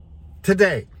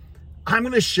Today, I'm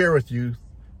going to share with you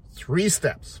 3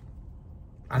 steps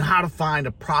on how to find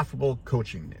a profitable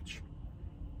coaching niche.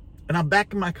 And I'm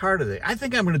back in my car today. I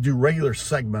think I'm going to do regular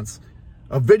segments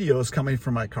of videos coming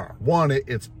from my car. One,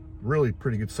 it's really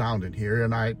pretty good sound in here,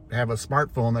 and I have a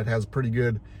smartphone that has pretty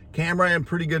good camera and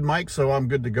pretty good mic, so I'm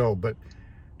good to go. But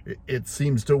it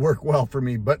seems to work well for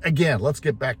me. But again, let's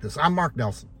get back to this. I'm Mark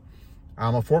Nelson.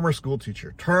 I'm a former school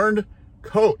teacher turned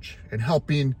coach and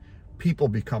helping people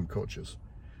become coaches.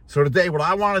 So today what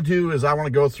I want to do is I want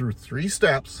to go through 3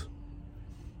 steps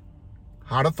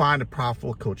how to find a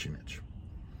profitable coaching niche.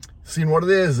 Seeing what it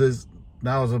is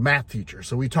now as a math teacher.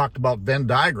 So we talked about Venn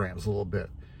diagrams a little bit.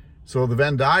 So the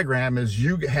Venn diagram is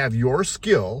you have your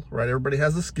skill, right? Everybody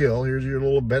has a skill. Here's your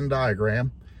little Venn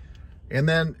diagram. And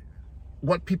then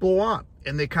what people want.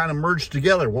 And they kind of merge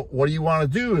together. What do you want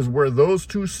to do is where those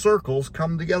 2 circles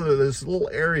come together, this little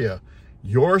area,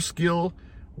 your skill,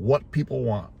 what people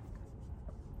want.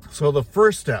 So the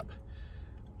first step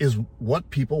is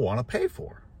what people want to pay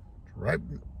for, right?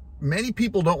 Many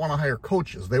people don't want to hire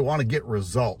coaches. They want to get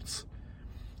results.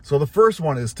 So the first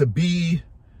one is to be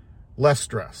less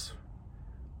stress,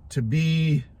 to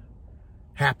be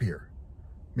happier.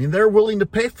 I mean, they're willing to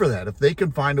pay for that if they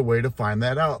can find a way to find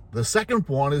that out. The second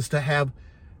one is to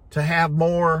have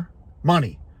more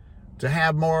money, to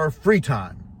have more free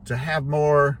time, to have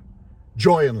more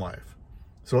joy in life.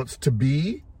 So it's to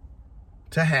be,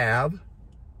 to have,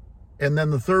 and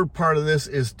then the third part of this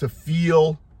is to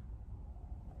feel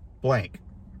blank,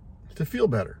 to feel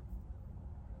better,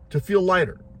 to feel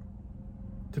lighter,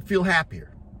 to feel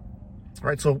happier. All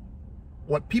right, so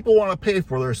what people want to pay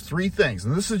for, there's 3 things,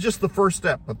 and this is just the first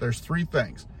step, but there's 3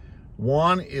 things.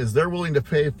 One is they're willing to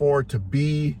pay for to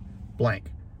be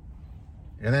blank,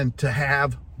 and then to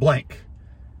have blank,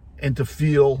 and to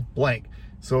feel blank.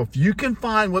 So if you can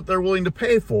find what they're willing to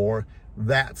pay for,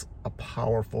 that's a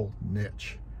powerful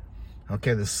niche.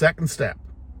 Okay, the second step.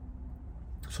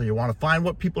 So you want to find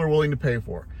what people are willing to pay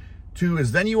for. 2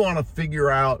 is then you want to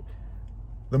figure out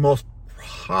the most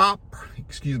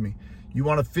you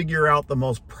want to figure out the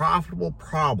most profitable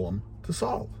problem to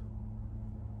solve.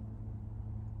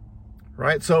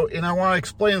 Right? So, and I want to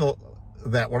explain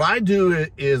that. What I do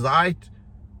is I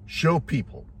show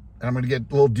people, and I'm going to get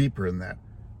a little deeper in that,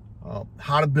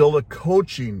 how to build a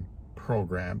coaching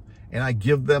program, and I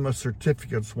give them a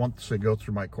certificate once they go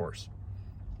through my course.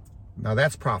 Now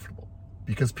that's profitable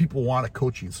because people want a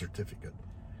coaching certificate.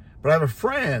 But I have a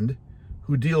friend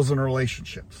who deals in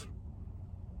relationships,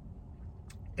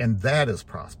 and that is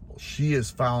profitable. She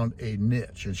has found a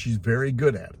niche, and she's very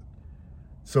good at it.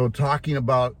 So talking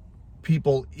about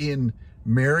people in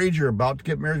marriage or about to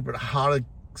get married, but how to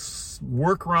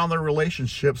work around their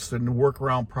relationships and work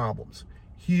around problems.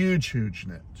 Huge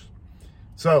niche.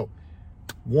 So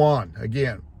 1,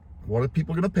 again, what are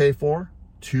people going to pay for?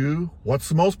 2, what's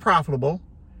the most profitable?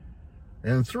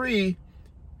 And 3,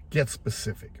 get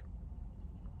specific.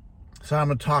 So I'm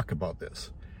going to talk about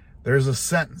this. There's a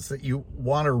sentence that you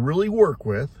want to really work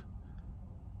with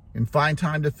and find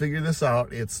time to figure this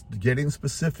out. It's getting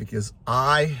specific is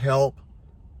I help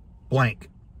blank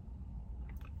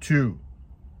to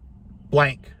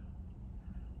blank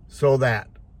so that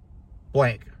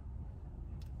blank.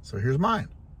 So here's mine.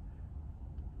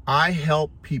 I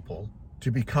help people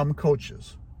to become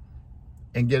coaches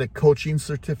and get a coaching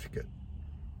certificate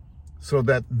so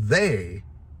that they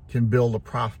can build a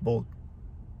profitable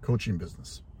coaching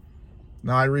business.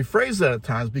 Now, I rephrase that at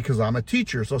times because I'm a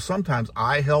teacher, so sometimes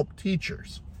I help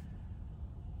teachers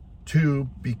to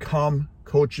become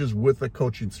coaches with a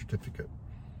coaching certificate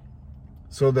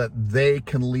so that they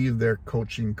can leave their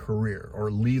coaching career or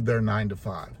leave their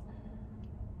 9-to-5.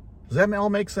 Does that all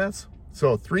make sense?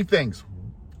 So 3 things.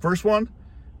 First one,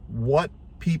 what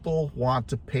people want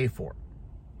to pay for.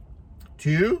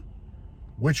 2,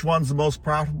 which one's the most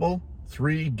profitable?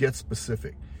 3, get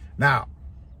specific. Now,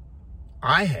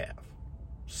 I have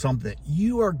something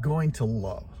you are going to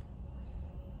love.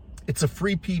 It's a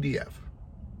free PDF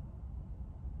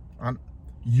on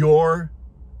your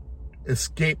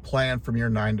escape plan from your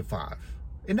 9-to-5.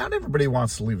 And not everybody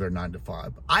wants to leave their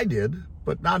 9-to-5. I did,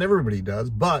 but not everybody does.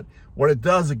 But what it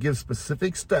does, it gives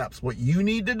specific steps, what you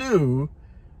need to do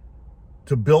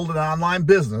to build an online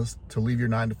business to leave your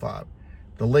 9-to-5.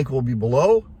 The link will be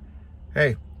below.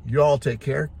 Hey, you all take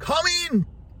care. Coming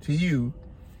to you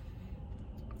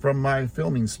from my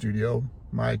filming studio,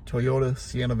 my Toyota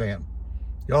Sienna van.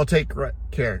 Y'all take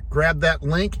care. Grab that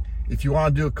link. If you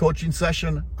want to do a coaching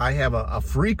session, I have a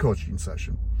free coaching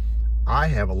session. I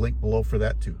have a link below for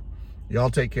that too. Y'all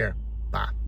take care. Bye.